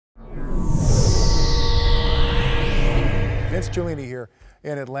Lance Cellini here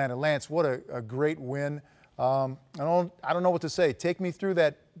in Atlanta. Lance, what a great win. I don't know what to say. Take me through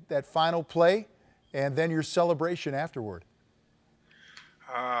that final play and then your celebration afterward.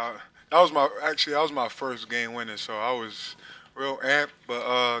 That was my first game winning, so I was real amped.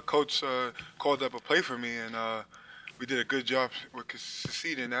 But coach called up a play for me, and we did a good job with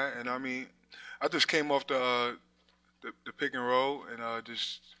succeeding that. And I mean, I just came off the pick and roll and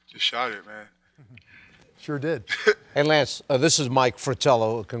just shot it, man. Sure did. Hey, Lance, this is Mike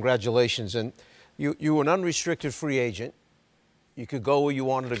Fratello. Congratulations. And you were an unrestricted free agent. You could go where you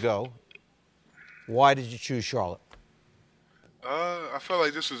wanted to go. Why did you choose Charlotte? I felt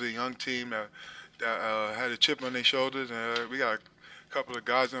like this was a young team that had a chip on their shoulders, and we got a couple of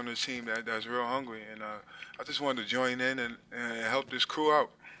guys on the team that's real hungry. And I just wanted to join in and help this crew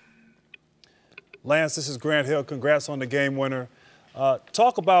out. Lance, this is Grant Hill. Congrats on the game winner.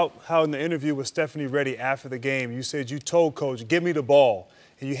 Talk about how in the interview with Stephanie Reddy after the game, you said you told Coach, give me the ball.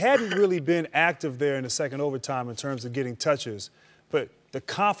 And you hadn't really been active there in the second overtime in terms of getting touches. But the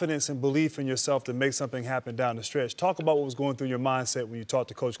confidence and belief in yourself to make something happen down the stretch. Talk about what was going through your mindset when you talked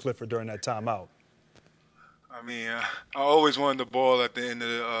to Coach Clifford during that timeout. I mean, I always wanted the ball at the end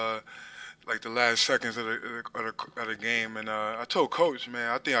of like the last seconds of the game. And I told Coach,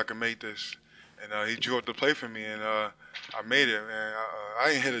 man, I think I can make this. And he drew up the play for me, and I made it, man.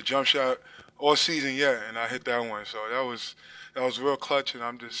 I ain't hit a jump shot all season yet, and I hit that one. So that was real clutch, and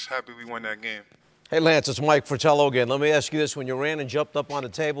I'm just happy we won that game. Hey, Lance, it's Mike Fratello again. Let me ask you this. When you ran and jumped up on the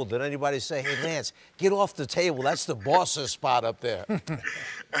table, did anybody say, hey, Lance, get off the table. That's the boss's spot up there.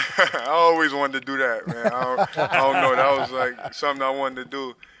 I always wanted to do that, man. I don't know. That was like something I wanted to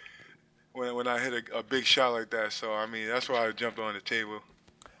do when I hit a big shot like that. So, I mean, that's why I jumped on the table.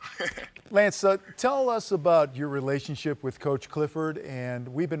 Lance, tell us about your relationship with Coach Clifford. And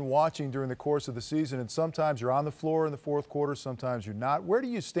we've been watching during the course of the season, and sometimes you're on the floor in the fourth quarter, sometimes you're not. Where do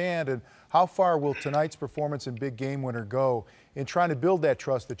you stand, and how far will tonight's performance and big game winner go in trying to build that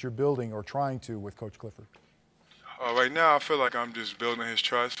trust that you're building or trying to with Coach Clifford? Right now, I feel like I'm just building his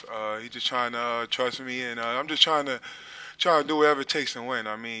trust. He's just trying to trust me, and I'm just trying to do whatever it takes to win.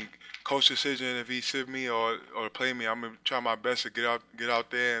 I mean, coach decision if he sit me or play me, I'm gonna try my best to get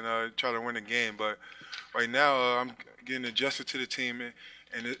out there and try to win the game. But right now, I'm getting adjusted to the team,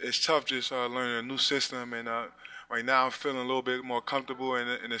 and it's tough just learning a new system. And right now, I'm feeling a little bit more comfortable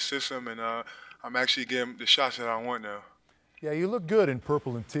in the system, and I'm actually getting the shots that I want now. Yeah, you look good in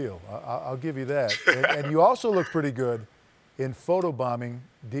purple and teal. I'll give you that. And you also look pretty good in photobombing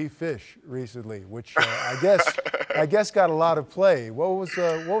D. Fish recently, which I guess got a lot of play. What was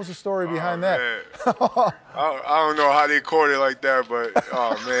the story behind that? I don't know how they caught it like that, but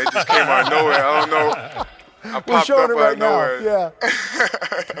oh man, it just came out of nowhere. I don't know. I popped up it right out of nowhere. Now.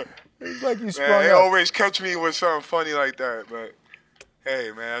 Yeah. It's like you sprung man, they up. always catch me with something funny like that, but hey,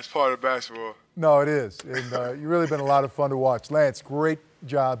 man, that's part of basketball. No, it is, and you've really been a lot of fun to watch. Lance, great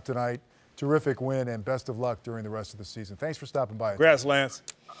job tonight. Terrific win, and best of luck during the rest of the season. Thanks for stopping by. Congrats, Lance.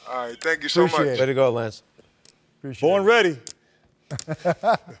 All right, thank you so much. Appreciate it. Way to go, Lance. Appreciate Born it.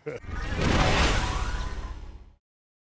 ready.